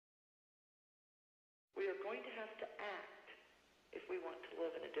going to have to act if we want to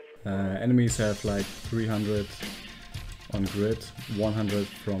live in a different world. Enemies have like 300 on grid, 100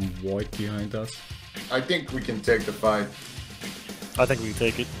 from Void behind us. I think we can take the fight. I think we can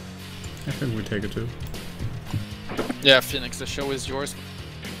take it. I think we take it too. Yeah, Phoenix, the show is yours.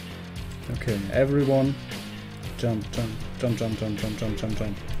 Okay, everyone, jump, jump, jump, jump, jump, jump, jump, jump,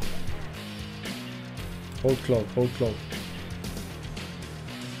 jump. Hold cloak, hold cloak.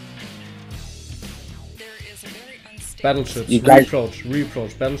 Battleships, re-approach,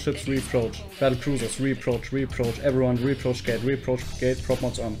 re-approach, battleships, re-approach, battlecruisers, re-approach, re-approach, everyone, re-approach gate, prop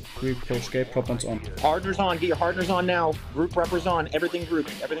mods on, re-approach gate, prop mods on. Hardeners on, get your hardeners on now, group reppers on, everything group,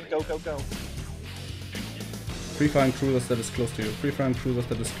 everything go, go, go. Free firing cruisers that is close to you, free firing cruisers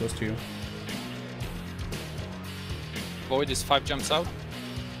that is close to you. Void is 5 jumps out.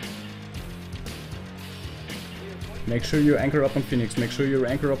 Make sure you anchor up on Phoenix, make sure you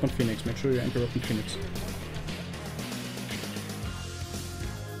anchor up on Phoenix, make sure you anchor up on Phoenix.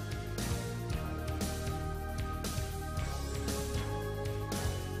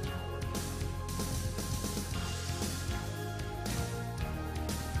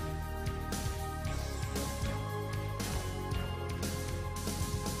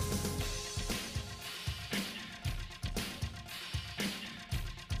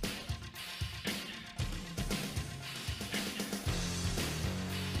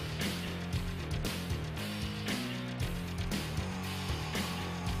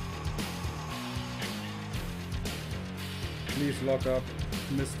 Please lock up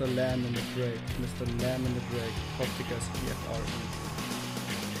Mr. Lamb and the Drake. Mr. Lamb and the Drake. Opticus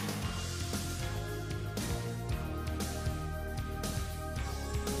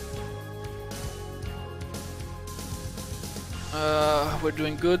GFRE. We're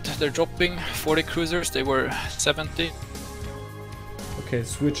doing good. They're dropping 40 cruisers. They were 70. Okay,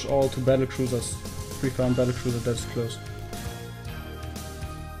 switch all to battle cruisers. Free farm battle cruiser that's close.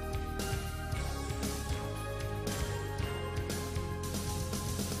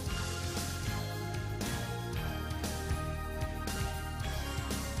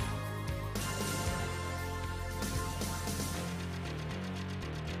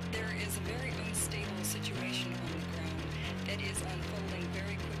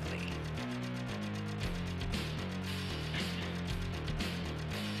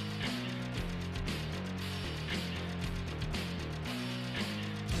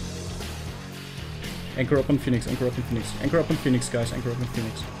 Anchor up on Phoenix, anchor up on Phoenix. Anchor up on Phoenix, guys, anchor up on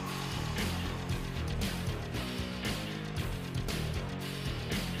Phoenix.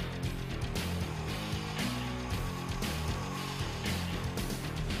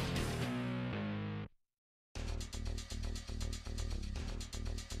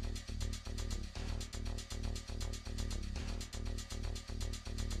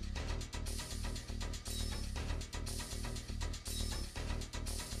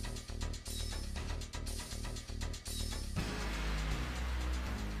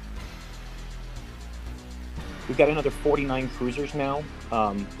 We've got another 49 cruisers now.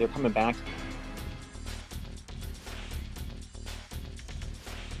 They're coming back.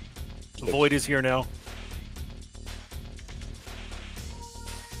 Void is here now.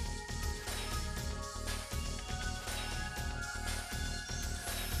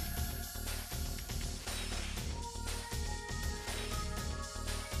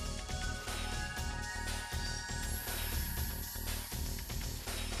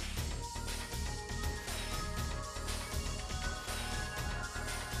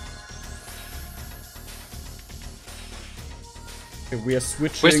 Okay, we are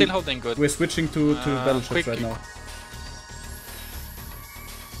switching. We're still holding good. We're switching to battleships right now.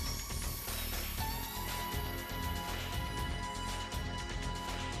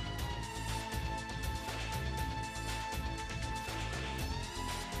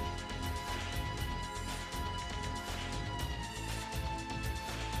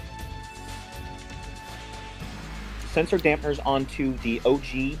 Sensor dampeners onto the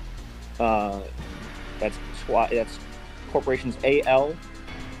OG. That's Corporation's AL.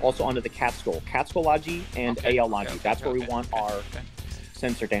 Also onto the Catskill Logi and AL Logi. That's where we want our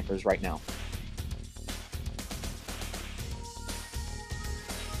sensor dampeners right now.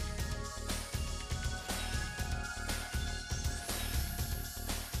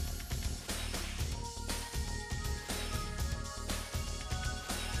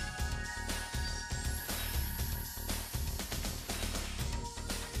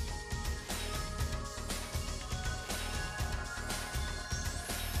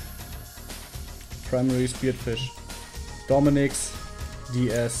 Primary Spearfish. Dominic's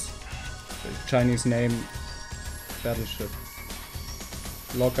DS. Chinese name. Battleship.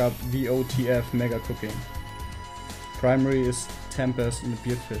 Lock up VOTF Mega Cooking. Primary is Tempest and the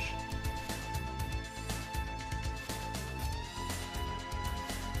Beardfish.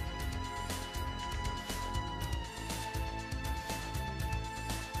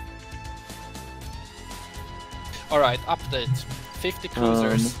 Alright, update. 50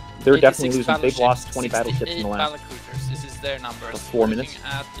 cruisers. They're definitely 86 losing. They've lost 20 battleships, battleships in the 68 last battlecruisers. This is their numbers. 4 minutes.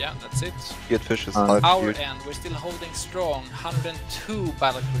 Looking at, yeah, that's it. Beardfish is Our half Our beard. end, we're still holding strong. 102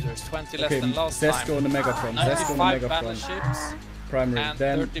 battlecruisers, 20 less Okay, than last Zesko time. on the Megafront. Zesko on 95 the Megafront. battleships Primary. and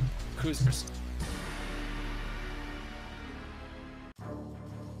Then 30 cruisers.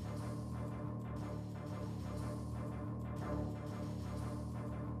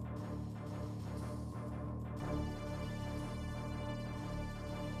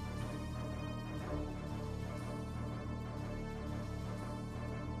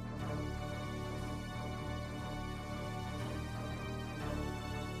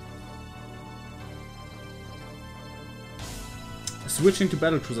 switching to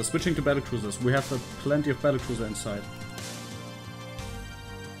battlecruisers. Switching to battlecruisers. We have plenty of battlecruiser inside.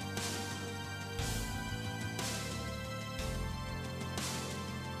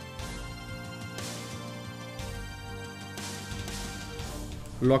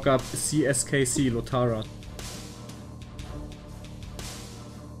 Lock up CSKC Lotara.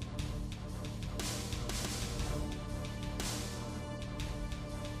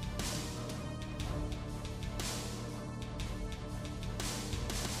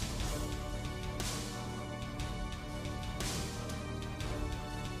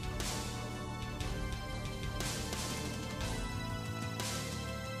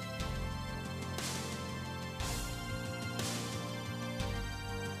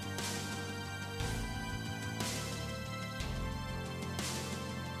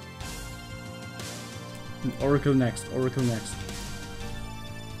 Oracle next, Oracle next.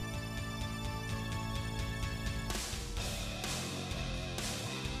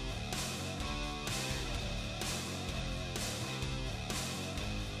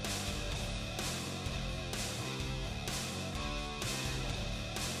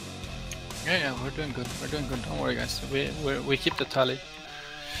 Yeah, we're doing good. We're doing good. Don't worry, guys. We keep the tally.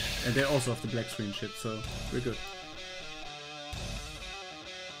 And they also have the black screen shit, so we're good.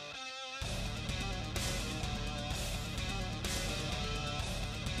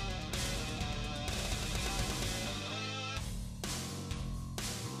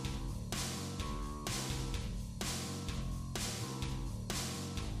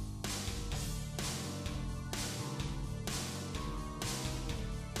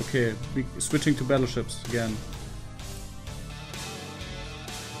 Okay, switching to battleships again.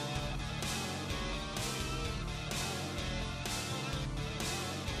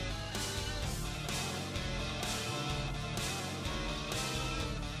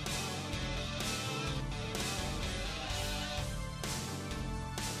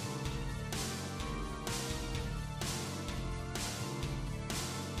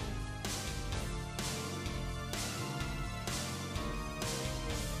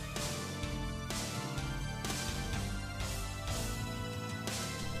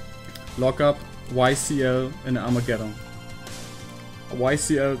 Lock up YCL in Armageddon.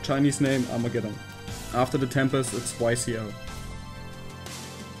 YCL, Chinese name, Armageddon. After the Tempest, it's YCL.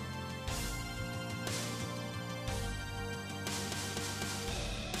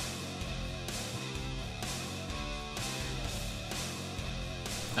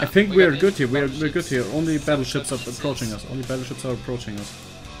 I think we're good here. We're good here. Only battleships are approaching us. Only battleships are approaching us.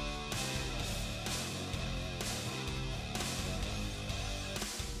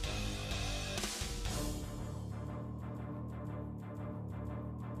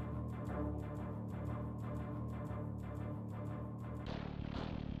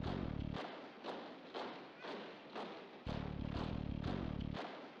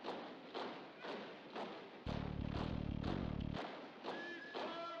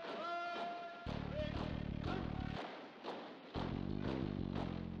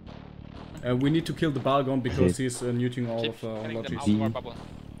 We need to kill the Balgon because he's neuting all of logies.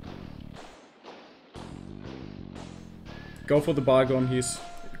 Go for the Balgon, he's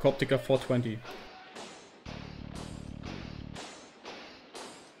Coptica 420.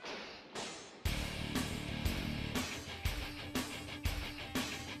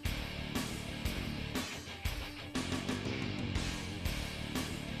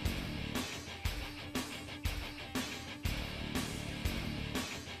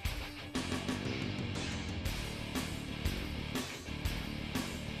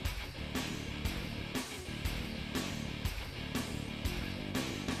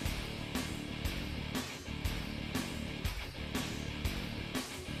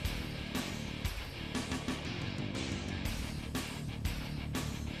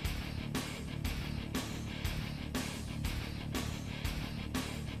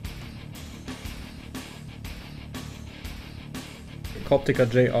 Coptica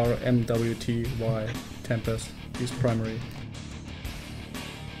JR MWTY Tempest. He's primary.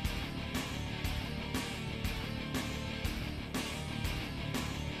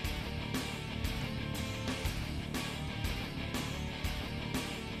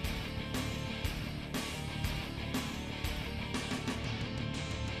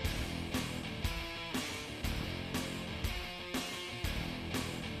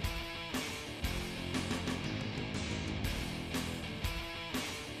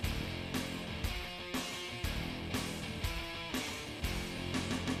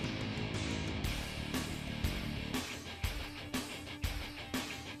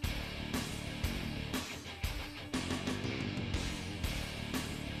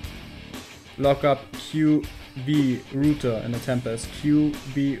 Lock up QB router in a Tempest.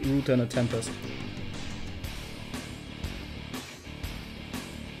 QB router in a Tempest.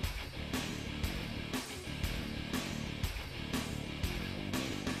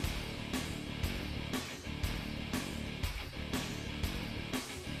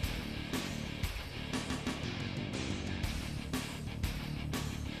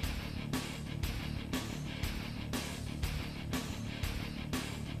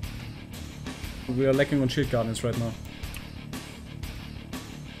 We are lacking on shield guardians right now.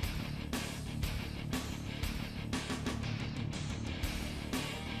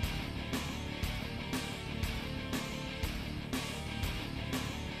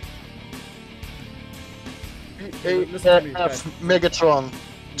 Megatron,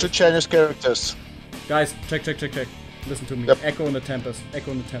 2 Chinese characters. Guys, check. Listen to me. Yep. Echo in the Tempest.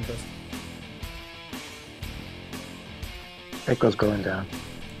 Echo in the Tempest. Echo's going down.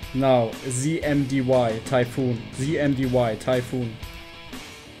 Now, ZMDY Typhoon. ZMDY Typhoon.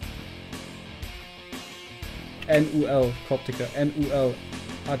 NUL Coptica. NUL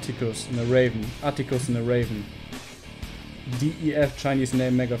Atticus in a Raven. Atticus in a Raven. DEF Chinese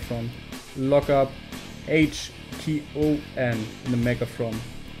name Megatron. Lock up HKON in the Megatron.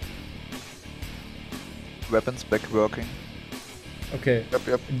 Weapons back working. Okay.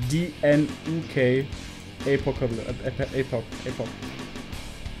 Yep. DNUK APOC.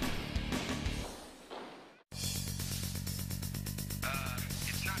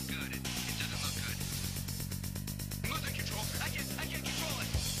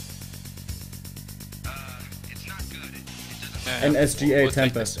 NSGA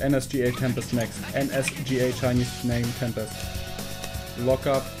Tempest. NSGA Tempest next. NSGA Chinese name Tempest. Lock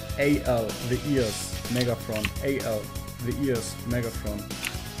up AL, the ears, Megatron. AL, the ears, Megatron.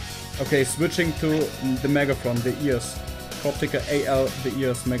 Okay, switching to the Megatron, the ears. Coptica AL, the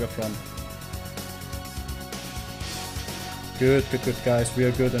ears, Megatron. Good, guys. We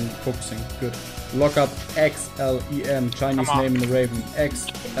are good and focusing. Good. Lock up XLEN, Chinese name in the Raven.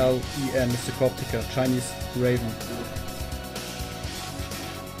 XLEN, Mr. Coptica, Chinese Raven.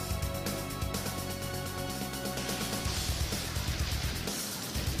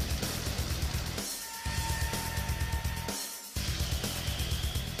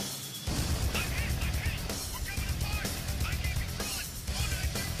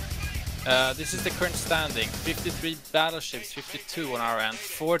 This is the current standing. 53 battleships, 52 on our end,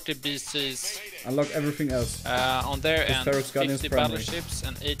 40 BCs. Unlock everything else. On their end, 50 primary. battleships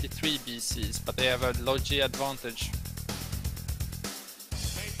and 83 BCs, but they have a logi advantage.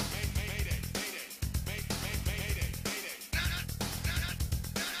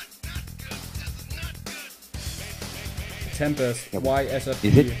 Tempest, Yep.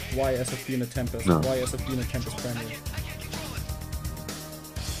 YSFP, YSFP in a Tempest, No. YSFP in a Tempest primary.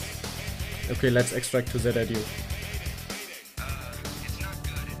 Okay, let's extract to ZID.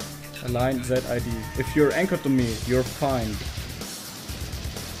 Align ZID. If you're anchored to me, you're fine.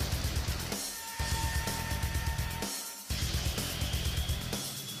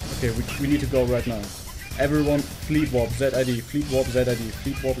 Okay, we need to go right now. Everyone, fleet warp ZID, fleet warp ZID,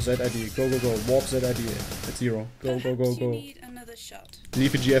 fleet warp ZID. Go, warp ZID at 0. Go. Need another shot.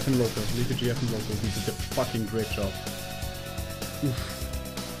 Leave a GF in local, leave a GF in local. He did a fucking great job. Oof.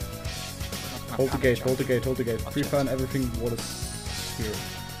 Hold the gate. Free fire and everything what is here.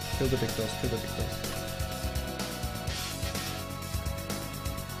 Kill the big boss.